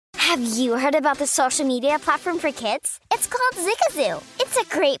Have you heard about the social media platform for kids? It's called Zigazoo. It's a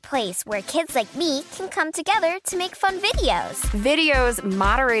great place where kids like me can come together to make fun videos. Videos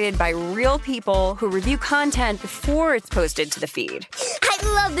moderated by real people who review content before it's posted to the feed. I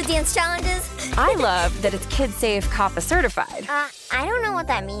love the dance challenges. I love that it's kid-safe, COPPA certified. I don't know what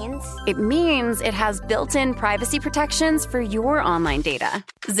that means. It means it has built-in privacy protections for your online data.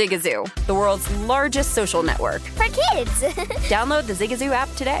 Zigazoo, the world's largest social network. For kids. Download the Zigazoo app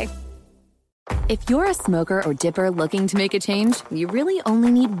today. If you're a smoker or dipper looking to make a change, you really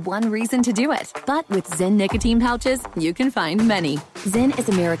only need one reason to do it. But with Zyn nicotine pouches, you can find many. Zyn is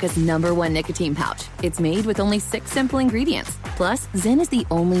America's #1 nicotine pouch. It's made with only 6 simple ingredients. Plus, Zyn is the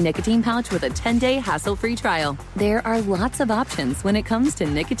only nicotine pouch with a 10-day hassle-free trial. There are lots of options when it comes to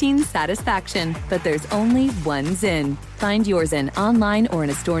nicotine satisfaction, but there's only one Zyn. Find your Zyn online or in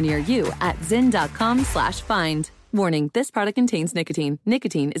a store near you at zyn.com/find. Warning, this product contains nicotine.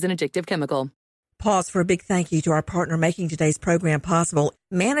 Nicotine is an addictive chemical. Pause for a big thank you to our partner making today's program possible.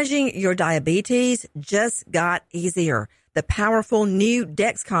 Managing your diabetes just got easier. The powerful new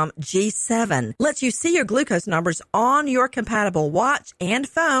Dexcom G7 lets you see your glucose numbers on your compatible watch and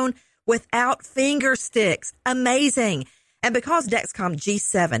phone without finger sticks. Amazing. And because Dexcom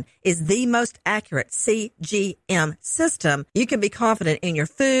G7 is the most accurate CGM system, you can be confident in your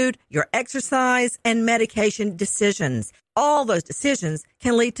food, your exercise, and medication decisions. All those decisions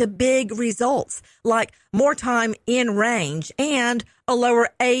can lead to big results, like more time in range and a lower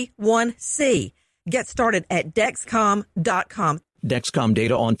A1C. Get started at Dexcom.com. Dexcom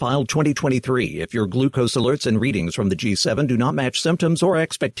data on file 2023. If your glucose alerts and readings from the G7 do not match symptoms or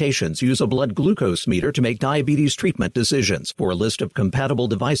expectations, use a blood glucose meter to make diabetes treatment decisions. For a list of compatible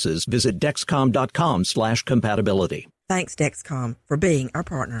devices, visit Dexcom.com/compatibility. Thanks, Dexcom, for being our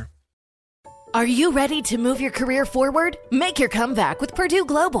partner. Are you ready to move your career forward? Make your comeback with Purdue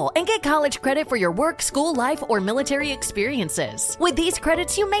Global and get college credit for your work, school life, or military experiences. With these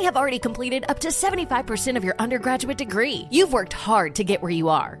credits, you may have already completed up to 75% of your undergraduate degree. You've worked hard to get where you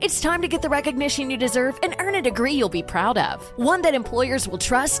are. It's time to get the recognition you deserve and earn a degree you'll be proud of. One that employers will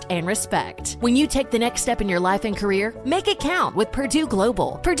trust and respect. When you take the next step in your life and career, make it count with Purdue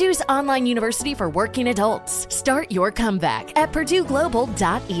Global, Purdue's online university for working adults. Start your comeback at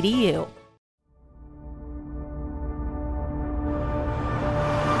purdueglobal.edu.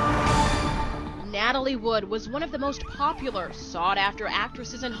 Natalie Wood was one of the most popular, sought-after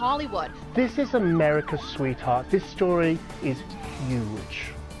actresses in Hollywood. This is America's sweetheart. This story is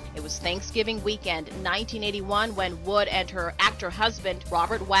huge. It was Thanksgiving weekend, 1981, when Wood and her actor husband,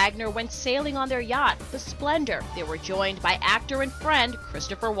 Robert Wagner, went sailing on their yacht, the Splendor. They were joined by actor and friend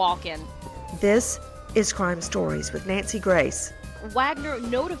Christopher Walken. This is Crime Stories with Nancy Grace. Wagner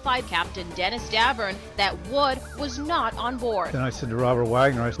notified Captain Dennis Davern that Wood was not on board. Then I said to Robert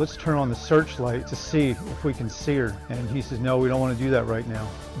Wagner, let's turn on the searchlight to see if we can see her. And he says, no, we don't want to do that right now.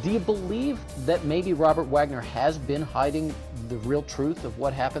 Do you believe that maybe Robert Wagner has been hiding the real truth of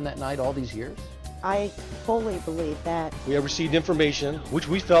what happened that night all these years? I fully believe that. We have received information which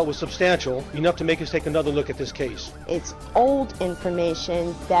we felt was substantial, enough to make us take another look at this case. It's old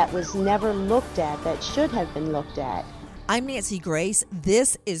information that was never looked at, that should have been looked at. I'm Nancy Grace.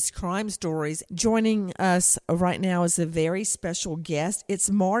 This is Crime Stories. Joining us right now is a very special guest. It's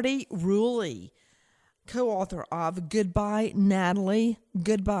Marty Rulli, co-author of Goodbye Natalie,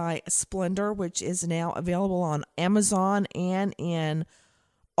 Goodbye Splendor, which is now available on Amazon and in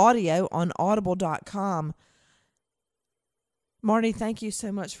audio on audible.com. Marty, thank you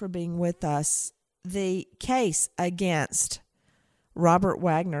so much for being with us. The case against Robert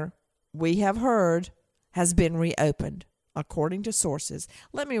Wagner, we have heard, has been reopened. According to sources,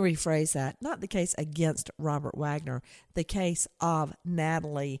 let me rephrase that, not the case against Robert Wagner, the case of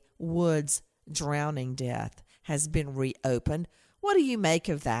Natalie Wood's drowning death has been reopened. What do you make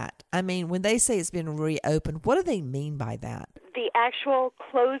of that? I mean, when they say it's been reopened, what do they mean by that? The actual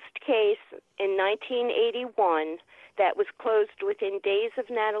closed case in 1981 that was closed within days of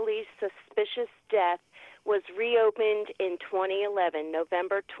Natalie's suspicious death was reopened in 2011,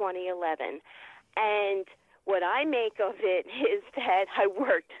 November 2011. And what I make of it is that I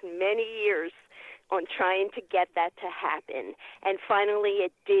worked many years on trying to get that to happen, and finally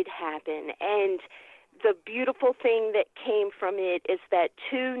it did happen. And the beautiful thing that came from it is that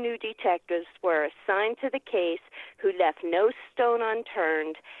 2 new detectives were assigned to the case who left no stone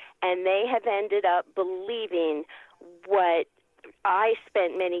unturned, and they have ended up believing what I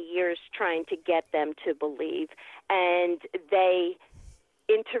spent many years trying to get them to believe. And they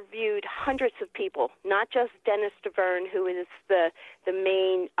interviewed hundreds of people, not just Dennis Davern, who is the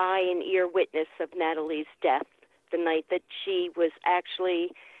main eye and ear witness of Natalie's death, the night that she was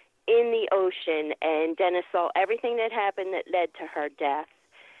actually in the ocean, and Dennis saw everything that happened that led to her death.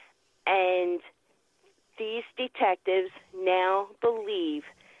 And these detectives now believe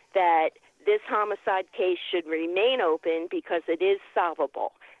that this homicide case should remain open because it is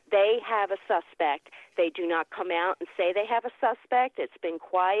solvable. They have a suspect. They do not come out and say they have a suspect. It's been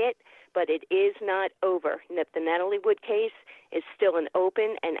quiet, but it is not over. The Natalie Wood case is still an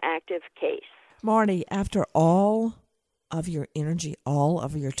open and active case. Marty, after all of your energy, all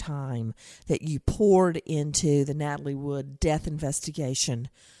of your time that you poured into the Natalie Wood death investigation,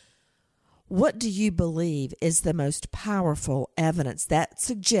 what do you believe is the most powerful evidence that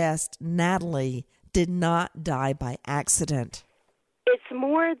suggests Natalie did not die by accident? It's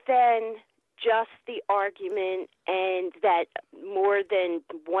more than just the argument, and that more than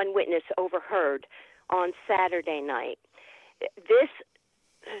one witness overheard on Saturday night.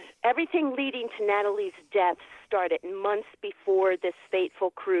 Everything leading to Natalie's death started months before this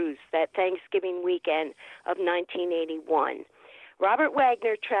fateful cruise, that Thanksgiving weekend of 1981. Robert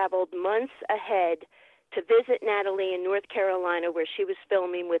Wagner traveled months ahead to visit Natalie in North Carolina, where she was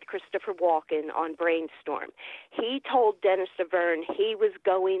filming with Christopher Walken on Brainstorm. He told Dennis Davern he was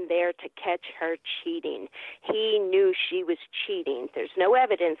going there to catch her cheating. He knew she was cheating. There's no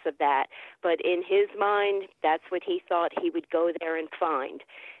evidence of that, but in his mind, that's what he thought he would go there and find.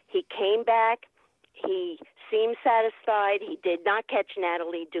 He came back. He seemed satisfied. He did not catch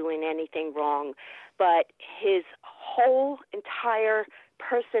Natalie doing anything wrong, but his whole entire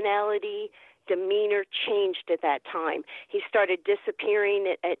personality, demeanor changed at that time. He started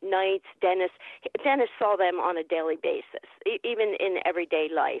disappearing at nights. Dennis saw them on a daily basis, even in everyday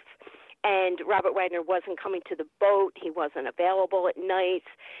life. And Robert Wagner wasn't coming to the boat. He wasn't available at nights.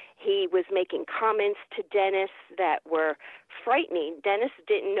 He was making comments to Dennis that were frightening. Dennis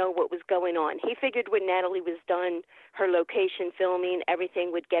didn't know what was going on. He figured when Natalie was done her location filming,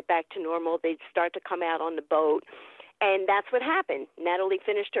 everything would get back to normal. They'd start to come out on the boat. And that's what happened. Natalie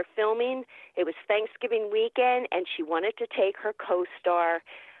finished her filming. It was Thanksgiving weekend, and she wanted to take her co-star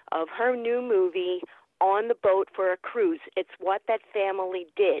of her new movie on the boat for a cruise. It's what that family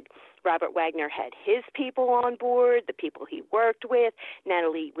did. Robert Wagner had his people on board, the people he worked with.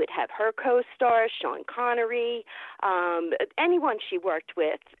 Natalie would have her co-stars, Sean Connery, anyone she worked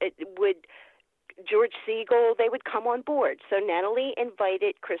with. George Segal, they would come on board. So Natalie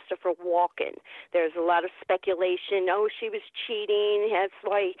invited Christopher Walken. There's a lot of speculation. Oh, she was cheating. That's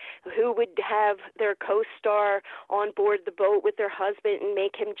why who would have their co-star on board the boat with their husband and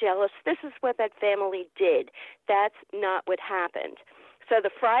make him jealous? This is what that family did. That's not what happened. So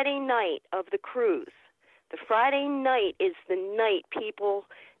the Friday night of the cruise, the Friday night is the night people,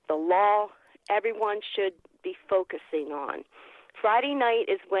 the law, everyone should be focusing on. Friday night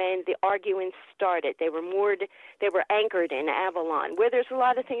is when the arguing started. They were anchored in Avalon, where there's a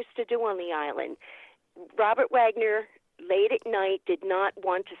lot of things to do on the island. Robert Wagner, late at night, did not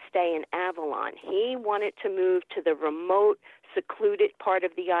want to stay in Avalon. He wanted to move to the remote, secluded part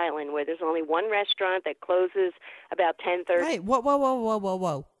of the island where there's only one restaurant that closes about 10:30. Hey,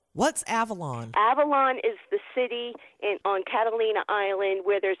 whoa. What's Avalon? Avalon is the city on Catalina Island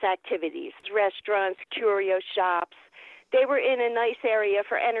where there's activities, restaurants, curio shops. They were in a nice area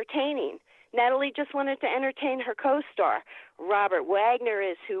for entertaining. Natalie just wanted to entertain her co-star. Robert Wagner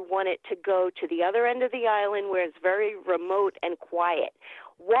is who wanted to go to the other end of the island where it's very remote and quiet.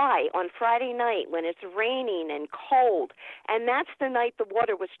 Why? On Friday night when it's raining and cold. And that's the night the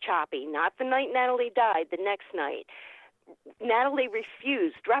water was choppy, not the night Natalie died, the next night. Natalie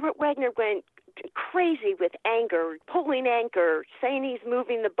refused. Robert Wagner went crazy with anger, pulling anchor, saying he's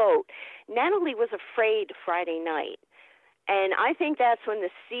moving the boat. Natalie was afraid Friday night. And I think that's when the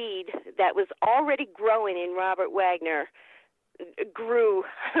seed that was already growing in Robert Wagner grew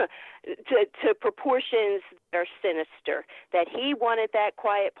to proportions that are sinister, that he wanted that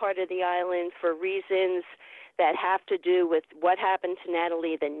quiet part of the island for reasons that have to do with what happened to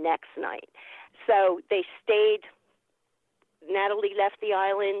Natalie the next night. So they stayed. Natalie left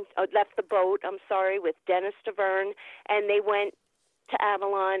the boat, with Dennis Davern, and they went to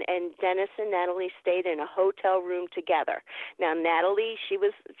Avalon, and Dennis and Natalie stayed in a hotel room together. Now, Natalie, she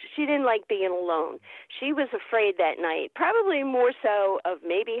didn't like being alone. She was afraid that night, probably more so of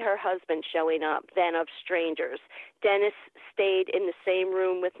maybe her husband showing up than of strangers. Dennis stayed in the same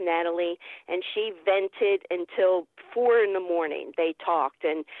room with Natalie, and she vented until 4 a.m. They talked,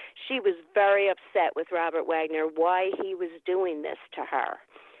 and she was very upset with Robert Wagner why he was doing this to her.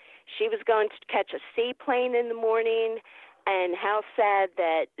 She was going to catch a seaplane in the morning, and how sad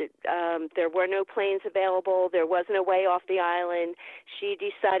that there were no planes available. There wasn't a way off the island. She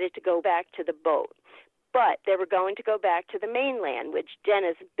decided to go back to the boat. But they were going to go back to the mainland, which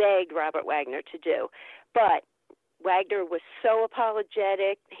Dennis begged Robert Wagner to do. But Wagner was so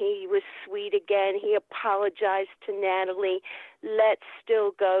apologetic. He was sweet again. He apologized to Natalie. Let's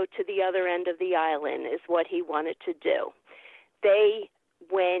still go to the other end of the island is what he wanted to do. They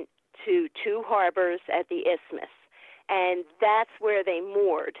went to two harbors at the Isthmus, and that's where they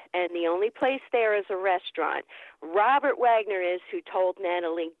moored. And the only place there is a restaurant. Robert Wagner is who told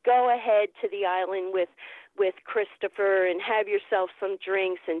Natalie, go ahead to the island with Christopher and have yourself some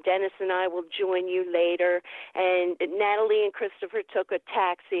drinks, and Dennis and I will join you later. And Natalie and Christopher took a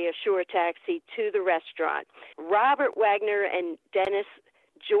shore taxi to the restaurant. Robert Wagner and Dennis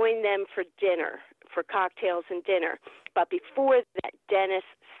joined them for dinner, for cocktails and dinner. But before that, Dennis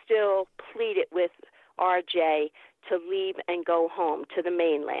still pleaded with RJ to leave and go home to the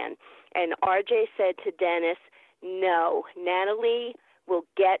mainland. And RJ said to Dennis, no, Natalie will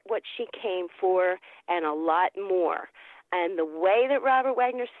get what she came for and a lot more. And the way that Robert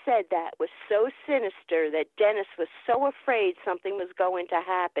Wagner said that was so sinister that Dennis was so afraid something was going to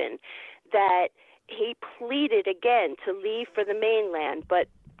happen that he pleaded again to leave for the mainland. But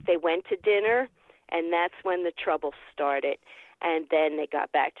they went to dinner, and that's when the trouble started. And then they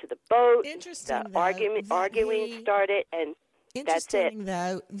got back to the boat. Interesting, the arguing started, and that's it. Interesting,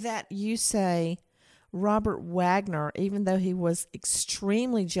 though, that you say Robert Wagner, even though he was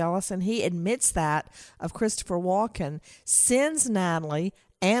extremely jealous, and he admits that of Christopher Walken, sends Natalie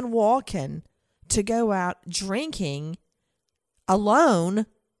and Walken to go out drinking alone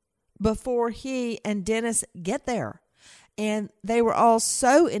before he and Dennis get there. And they were all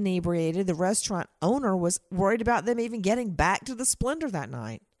so inebriated, the restaurant owner was worried about them even getting back to the Splendor that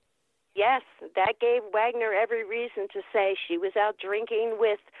night. Yes, that gave Wagner every reason to say she was out drinking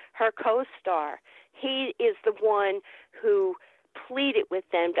with her co-star. He is the one who pleaded with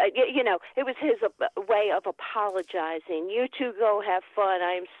them. You know, it was his way of apologizing. You two go have fun.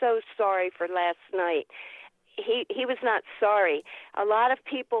 I am so sorry for last night. He was not sorry. A lot of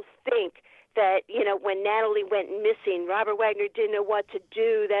people think that, you know, when Natalie went missing, Robert Wagner didn't know what to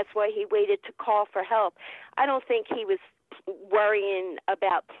do. That's why he waited to call for help. I don't think he was worrying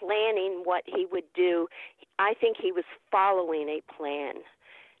about planning what he would do. I think he was following a plan.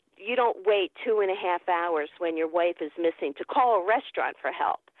 You don't wait 2.5 hours when your wife is missing to call a restaurant for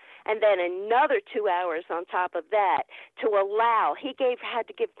help. And then another 2 hours on top of that to allow. He had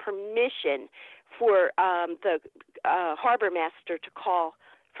to give permission for the harbor master to call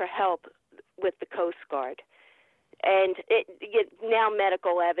for help with the Coast Guard. And now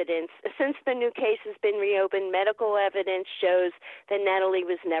medical evidence, since the new case has been reopened, medical evidence shows that Natalie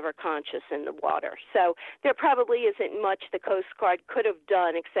was never conscious in the water. So there probably isn't much the Coast Guard could have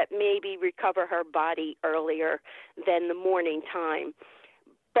done except maybe recover her body earlier than the morning time.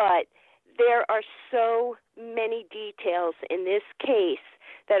 But there are so many details in this case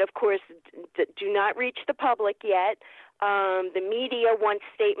that, of course, do not reach the public yet. The media wants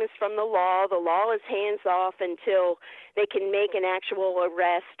statements from the law. The law is hands off until they can make an actual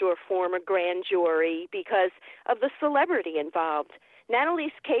arrest or form a grand jury because of the celebrity involved.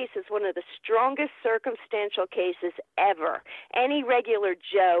 Natalie's case is one of the strongest circumstantial cases ever. Any regular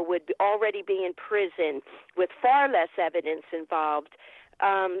Joe would already be in prison with far less evidence involved.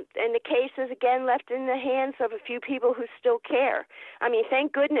 And the case is, again, left in the hands of a few people who still care. I mean,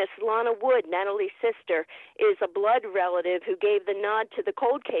 thank goodness Lana Wood, Natalie's sister, is a blood relative who gave the nod to the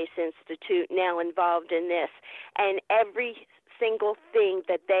Cold Case Institute now involved in this. And every single thing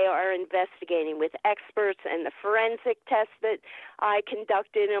that they are investigating with experts and the forensic tests that I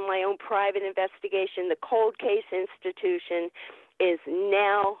conducted in my own private investigation, the Cold Case Institution is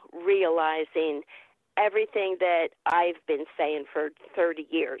now realizing everything that I've been saying for 30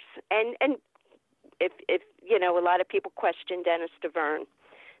 years. And if you know, a lot of people question Dennis DeVerne.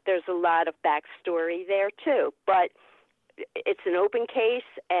 There's a lot of backstory there too. But it's an open case,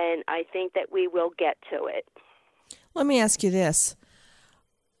 and I think that we will get to it. Let me ask you this.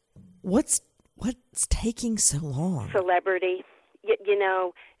 What's taking so long? Celebrity. You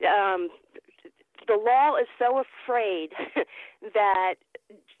know, the law is so afraid that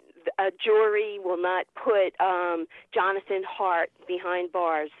a jury will not put Jonathan Hart behind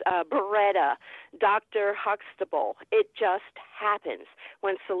bars, Beretta, Dr. Huxtable. It just happens.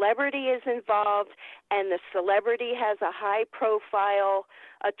 When celebrity is involved and the celebrity has a high-profile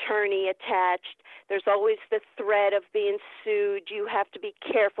attorney attached, there's always the threat of being sued. You have to be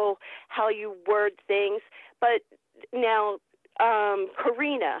careful how you word things. But now,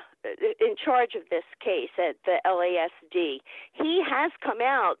 Karina, in charge of this case at the LASD, he has come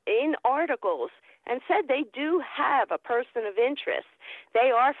out in articles and said they do have a person of interest.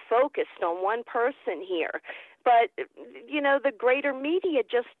 They are focused on one person here. But, you know, the greater media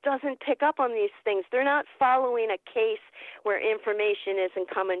just doesn't pick up on these things. They're not following a case where information isn't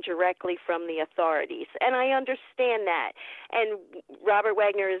coming directly from the authorities. And I understand that. And Robert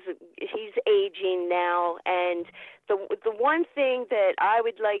Wagner, he's aging now. And the one thing that I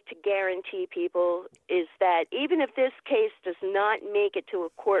would like to guarantee people is that even if this case does not make it to a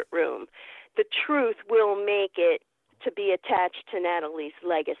courtroom, the truth will make it to be attached to Natalie's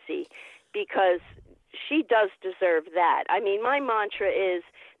legacy, because she does deserve that. I mean, my mantra is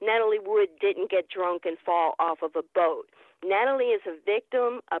Natalie Wood didn't get drunk and fall off of a boat. Natalie is a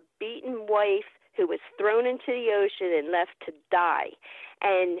victim, a beaten wife who was thrown into the ocean and left to die.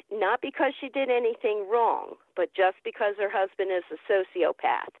 And not because she did anything wrong, but just because her husband is a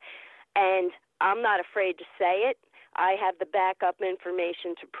sociopath. And I'm not afraid to say it. I have the backup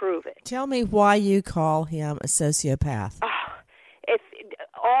information to prove it. Tell me why you call him a sociopath. If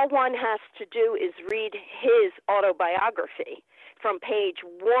all one has to do is read his autobiography. From page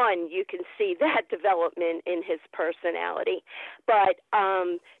 1, you can see that development in his personality. But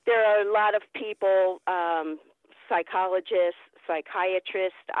there are a lot of people, psychologists,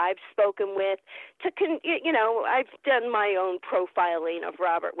 psychiatrists I've spoken with, I've done my own profiling of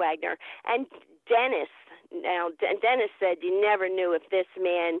Robert Wagner. And Dennis said you never knew if this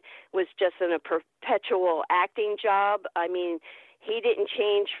man was just in a perpetual acting job. I mean, he didn't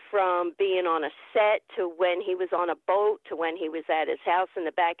change from being on a set to when he was on a boat to when he was at his house in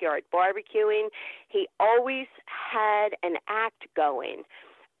the backyard barbecuing. He always had an act going.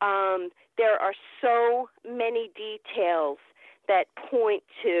 There are so many details that point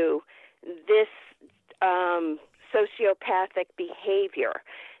to this sociopathic behavior.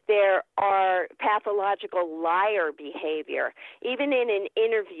 There are pathological liar behavior. Even in an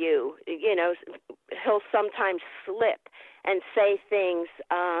interview, he'll sometimes slip and say things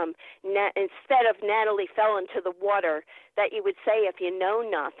instead of Natalie fell into the water that you would say if you know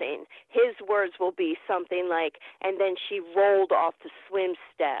nothing. His words will be something like, and then she rolled off the swim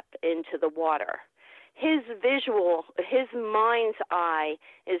step into the water. His mind's eye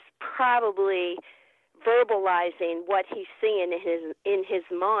is probably verbalizing what he's seeing in his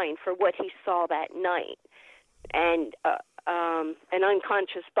mind for what he saw that night. And an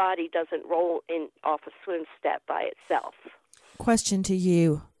unconscious body doesn't roll off a swim step by itself. Question to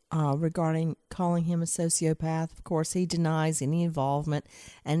you regarding calling him a sociopath. Of course, he denies any involvement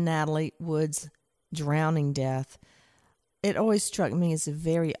in Natalie Wood's drowning death. It always struck me as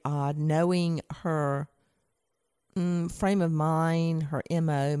very odd, knowing her frame of mind, her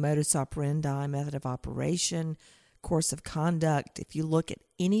MO, modus operandi, method of operation, course of conduct. If you look at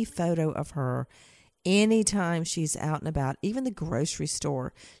any photo of her, anytime she's out and about, even the grocery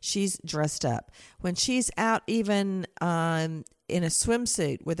store, she's dressed up. When she's out even in a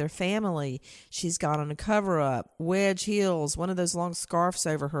swimsuit with her family, she's got on a cover-up, wedge heels, one of those long scarves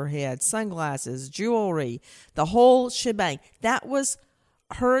over her head, sunglasses, jewelry, the whole shebang. That was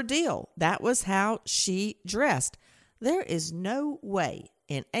her deal. That was how she dressed. There is no way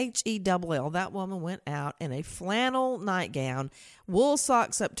in HELL that woman went out in a flannel nightgown, wool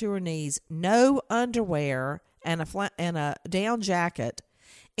socks up to her knees, no underwear, and a down jacket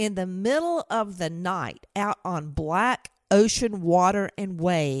in the middle of the night out on black ocean water and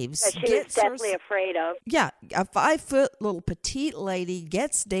waves. That she was definitely afraid of. Yeah, a 5-foot little petite lady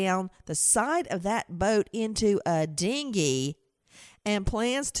gets down the side of that boat into a dinghy and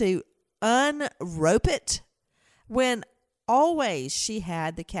plans to unrope it when always she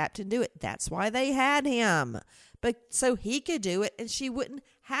had the captain do it. That's why they had him. But so he could do it and she wouldn't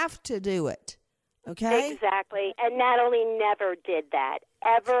have to do it. Okay? Exactly. And Natalie never did that.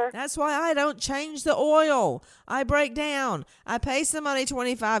 Ever. That's why I don't change the oil. I break down. I pay somebody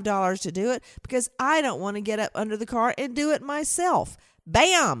 $25 to do it because I don't want to get up under the car and do it myself.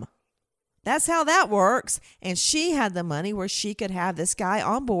 Bam! That's how that works. And she had the money where she could have this guy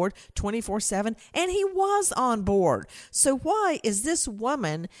on board 24/7, and he was on board. So why is this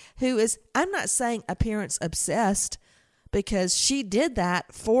woman who is, I'm not saying appearance obsessed, because she did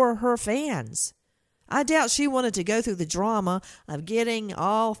that for her fans. I doubt she wanted to go through the drama of getting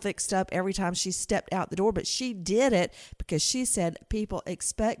all fixed up every time she stepped out the door, but she did it because she said people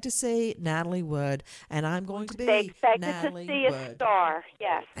expect to see Natalie Wood, and I'm going to be Natalie Wood. They expected to see a star,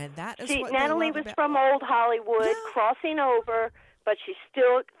 yes. And that is what Natalie was from old Hollywood, crossing over, but she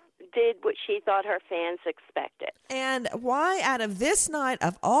still did what she thought her fans expected. And why out of this night,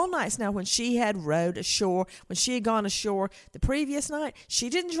 of all nights now, when she had rowed ashore, when she had gone ashore the previous night, she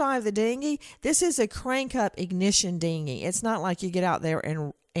didn't drive the dinghy. This is a crank-up ignition dinghy. It's not like you get out there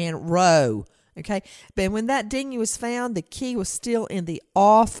and row Okay, but when that dinghy was found, the key was still in the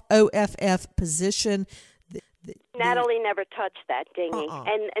OFF position. Natalie never touched that dinghy,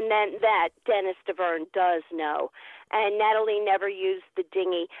 and then that Dennis DeVerne does know, and Natalie never used the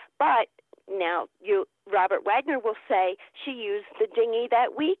dinghy. But now Robert Wagner will say she used the dinghy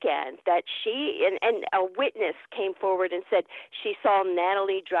that weekend. That she and a witness came forward and said she saw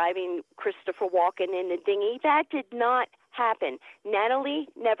Natalie driving Christopher Walken in the dinghy. That did not happen. Natalie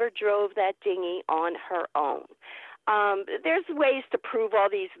never drove that dinghy on her own. There's ways to prove all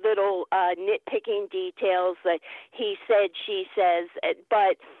these little nitpicking details that he said, she says,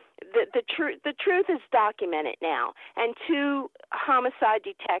 but the truth is documented now, and 2 homicide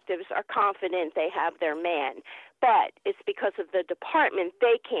detectives are confident they have their man, but it's because of the department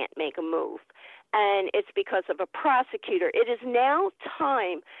they can't make a move, and it's because of a prosecutor. It is now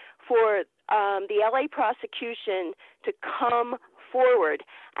time for the LA prosecution to come forward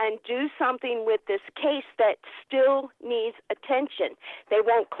and do something with this case that still needs attention. They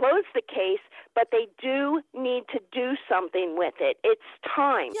won't close the case, but they do need to do something with it. It's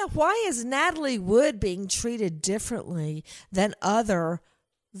time. Yeah, why is Natalie Wood being treated differently than other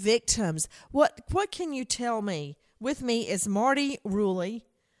victims? What can you tell me? With me is Marty Rulli,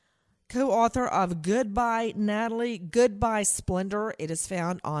 co-author of Goodbye Natalie, Goodbye Splendor. It is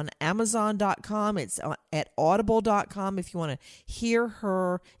found on Amazon.com. It's at Audible.com if you want to hear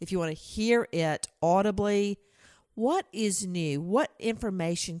her, if you want to hear it audibly. What is new? What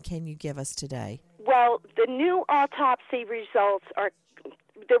information can you give us today? Well, the new autopsy results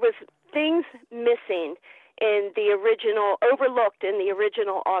there was things missing in the original, overlooked in the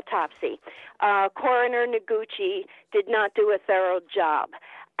original autopsy. Coroner Noguchi did not do a thorough job.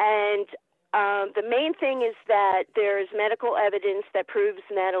 And the main thing is that there's medical evidence that proves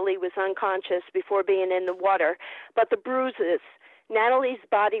Natalie was unconscious before being in the water. But the bruises, Natalie's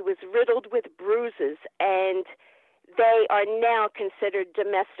body was riddled with bruises, and they are now considered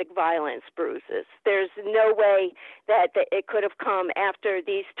domestic violence bruises. There's no way that it could have come after,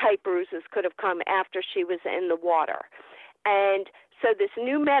 these type bruises could have come after she was in the water. And so this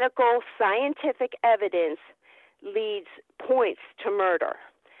new medical scientific evidence points to murder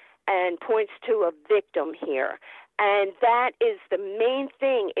and points to a victim here. And that is the main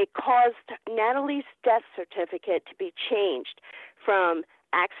thing. It caused Natalie's death certificate to be changed from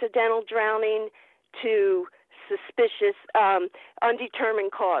accidental drowning to suspicious,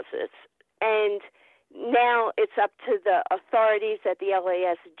 undetermined causes. And now it's up to the authorities at the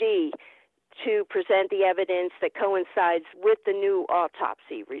LASD to present the evidence that coincides with the new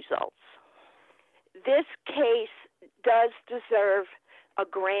autopsy results. This case does deserve a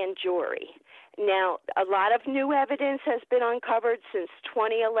grand jury. Now, a lot of new evidence has been uncovered since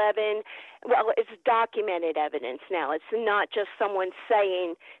 2011. Well, it's documented evidence now. It's not just someone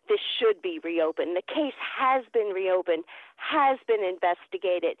saying this should be reopened. The case has been reopened, has been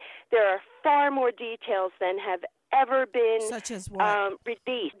investigated. There are far more details than have ever been such as what?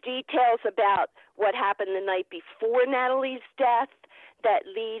 Released. Details about what happened the night before Natalie's death that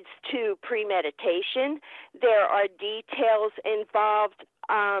leads to premeditation. There are details involved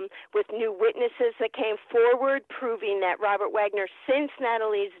with new witnesses that came forward proving that Robert Wagner, since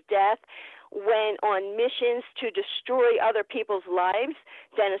Natalie's death, went on missions to destroy other people's lives,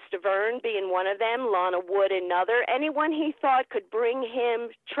 Dennis DeVerne being one of them, Lana Wood another, anyone he thought could bring him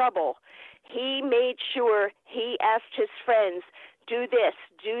trouble. He made sure he asked his friends, do this,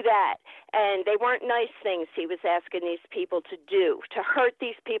 do that. And they weren't nice things he was asking these people to do, to hurt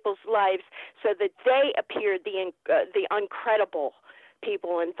these people's lives so that they appeared the uncredible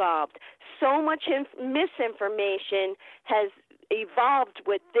people involved. So much misinformation has evolved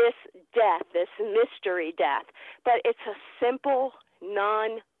with this death, this mystery death. But it's a simple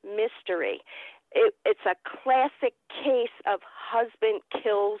non-mystery. It's a classic case of husband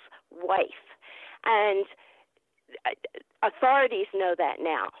kills wife. And authorities know that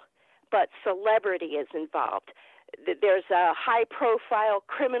now, but celebrity is involved. There's a high-profile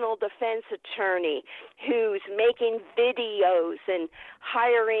criminal defense attorney who's making videos and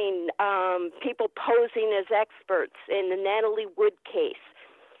hiring people posing as experts in the Natalie Wood case.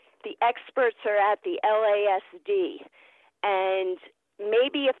 The experts are at the LASD, and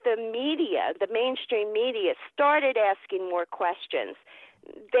maybe if the media, the mainstream media, started asking more questions,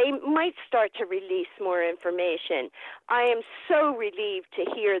 they might start to release more information. I am so relieved to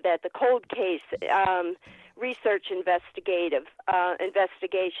hear that the cold case research investigation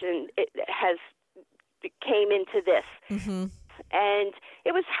came into this. Mm-hmm. And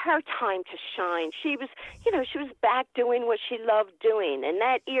it was her time to shine. She was back doing what she loved doing, and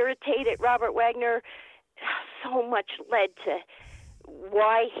that irritated Robert Wagner so much, led to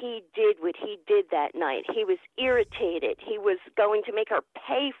why he did what he did that night. He was irritated. He was going to make her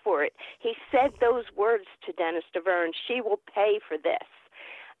pay for it. He said those words to Dennis DeVerne, "She will pay for this."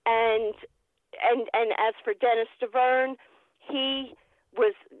 And as for Dennis DeVerne,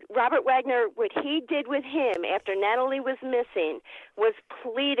 Robert Wagner, what he did with him after Natalie was missing was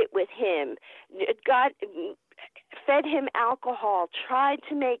pleaded with him, fed him alcohol, tried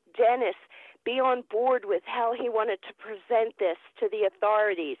to make Dennis be on board with how he wanted to present this to the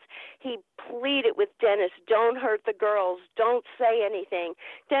authorities. He pleaded with Dennis, don't hurt the girls, don't say anything.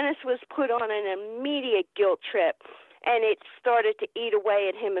 Dennis was put on an immediate guilt trip, and it started to eat away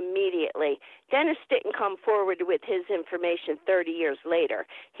at him immediately. Dennis didn't come forward with his information 30 years later.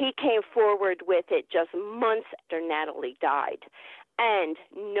 He came forward with it just months after Natalie died, and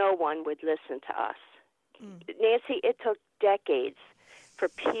no one would listen to us. Nancy, it took decades for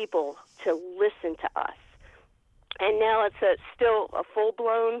people to listen to us. And now it's still a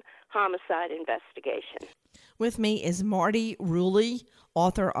full-blown homicide investigation. With me is Marty Rulli,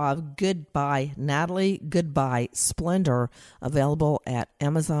 author of Goodbye, Natalie, Goodbye, Splendor, available at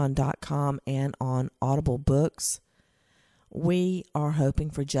Amazon.com and on Audible Books. We are hoping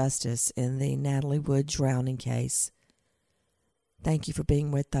for justice in the Natalie Wood drowning case. Thank you for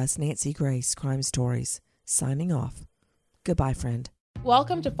being with us. Nancy Grace, Crime Stories, signing off. Goodbye, friend.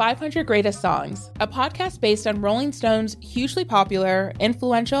 Welcome to 500 Greatest Songs, a podcast based on Rolling Stone's hugely popular,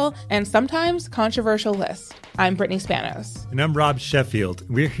 influential, and sometimes controversial list. I'm Brittany Spanos. And I'm Rob Sheffield.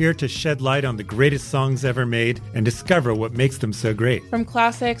 We're here to shed light on the greatest songs ever made and discover what makes them so great. From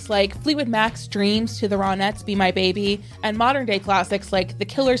classics like Fleetwood Mac's Dreams to the Ronettes' Be My Baby, and modern-day classics like The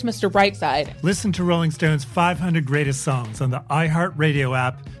Killers' Mr. Brightside. Listen to Rolling Stone's 500 Greatest Songs on the iHeartRadio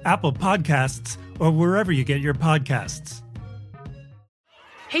app, Apple Podcasts, or wherever you get your podcasts.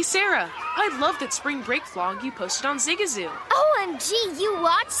 Hey, Sarah, I love that spring break vlog you posted on Zigazoo. OMG, you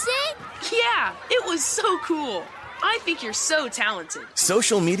watched it? Yeah, it was so cool. I think you're so talented.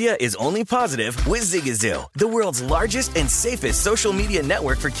 Social media is only positive with Zigazoo, the world's largest and safest social media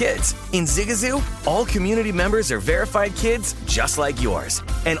network for kids. In Zigazoo, all community members are verified kids just like yours,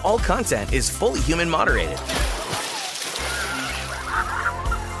 and all content is fully human moderated.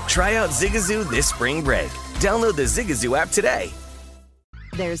 Try out Zigazoo this spring break. Download the Zigazoo app today.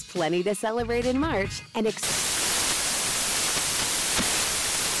 There's plenty to celebrate in March and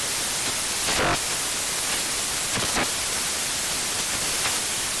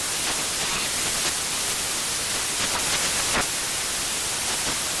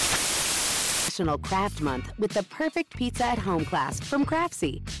National Craft Month with the perfect pizza at home class from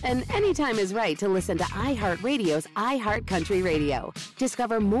Craftsy. And anytime is right to listen to iHeartRadio's iHeartCountry Radio.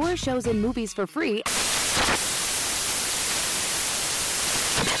 Discover more shows and movies for free.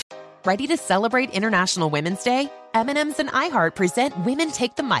 Ready to celebrate International Women's Day? M&M's and iHeart present Women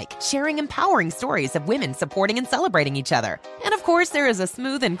Take the Mic, sharing empowering stories of women supporting and celebrating each other. And of course, there is a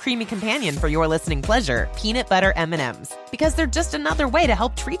smooth and creamy companion for your listening pleasure, peanut butter M&M's. Because they're just another way to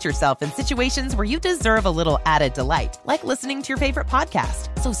help treat yourself in situations where you deserve a little added delight, like listening to your favorite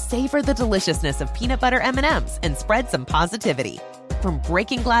podcast. So savor the deliciousness of peanut butter M&M's and spread some positivity. From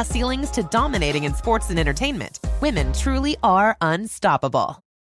breaking glass ceilings to dominating in sports and entertainment, women truly are unstoppable.